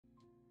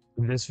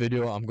In this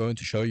video, I'm going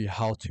to show you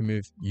how to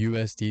move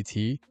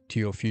USDT to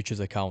your futures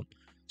account.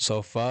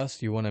 So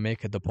first, you want to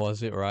make a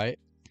deposit, right?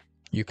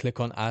 You click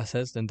on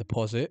assets, then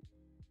deposit,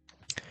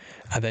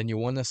 and then you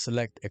want to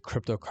select a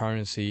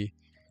cryptocurrency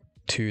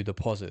to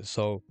deposit.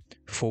 So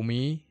for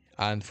me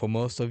and for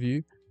most of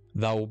you,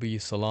 that will be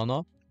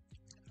Solana.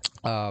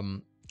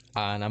 And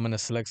I'm going to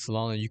select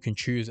Solana. You can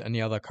choose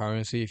any other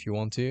currency if you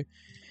want to.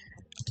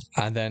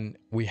 And then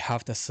we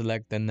have to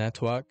select the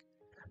network.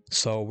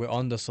 So we're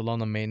on the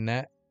Solana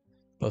mainnet,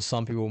 but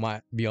some people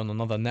might be on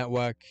another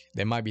network.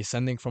 They might be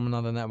sending from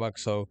another network.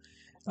 So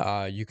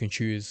you can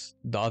choose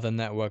the other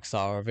networks that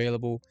are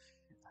available.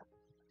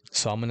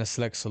 So I'm going to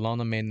select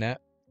Solana mainnet.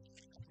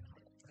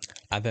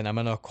 And then I'm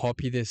going to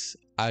copy this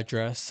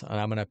address and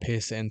I'm going to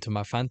paste it into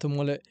my Phantom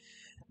wallet.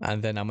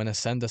 And then I'm going to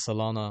send the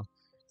Solana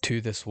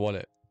to this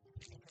wallet.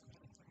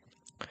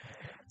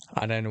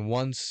 And then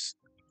once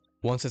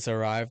it's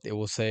arrived, it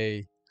will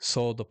say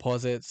Sol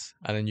deposits,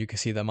 and then you can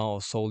see the amount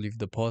of Sol you've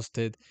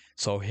deposited.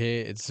 So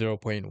here it's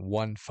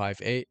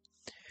 0.158,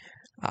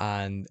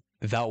 and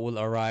that will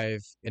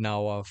arrive in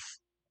our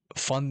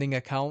funding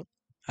account,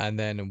 and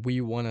then we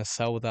want to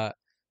sell that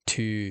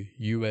to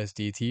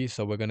USDT.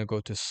 So we're going to go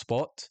to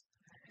spot,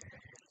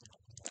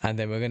 and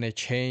then we're going to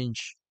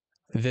change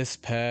this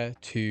pair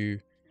to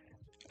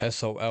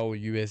SOL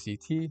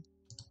USDT.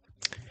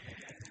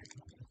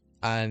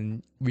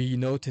 And we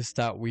notice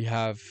that we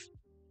have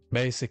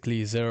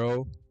basically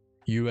 0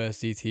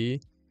 USDT,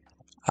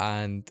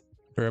 and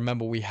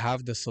remember we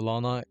have the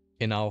Solana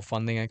in our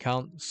funding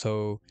account,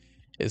 so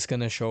it's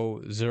gonna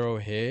show 0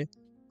 here,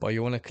 but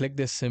you want to click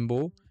this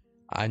symbol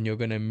and you're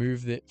gonna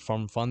move it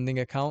from funding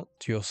account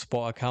to your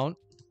spot account.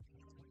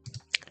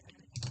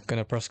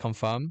 Gonna press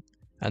confirm,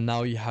 and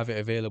now you have it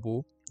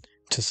available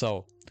to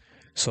sell.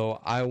 So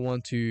I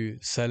want to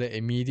sell it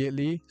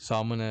immediately, so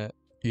I'm gonna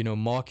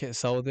market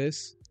sell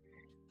this.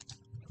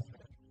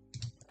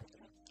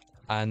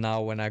 And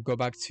now when I go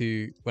back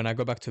to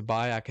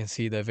buy, I can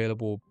see the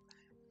available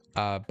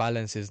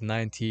balance is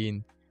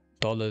 $19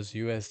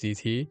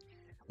 USDT.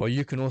 But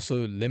you can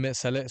also limit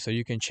sell it, so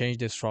you can change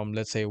this from,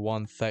 let's say,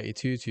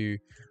 132 to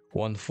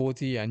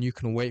 140, and you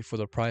can wait for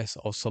the price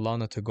of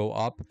Solana to go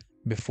up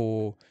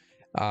before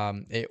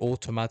it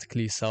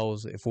automatically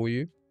sells it for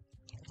you.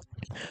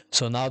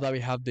 So now that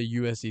we have the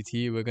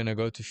USDT, we're gonna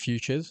go to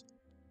futures.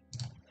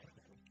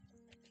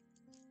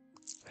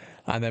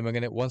 And then we're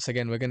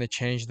gonna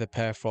change the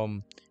pair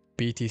from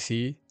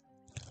BTC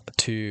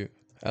to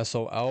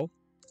SOL,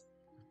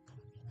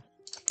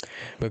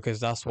 because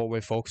that's what we're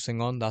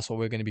focusing on. That's what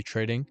we're going to be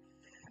trading.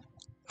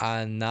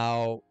 And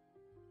now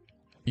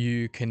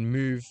you can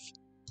move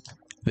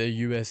the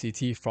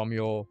USDT from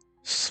your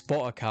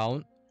spot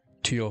account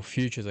to your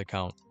futures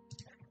account.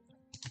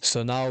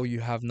 So now you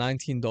have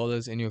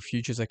 $19 in your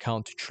futures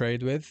account to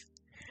trade with,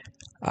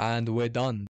 and we're done.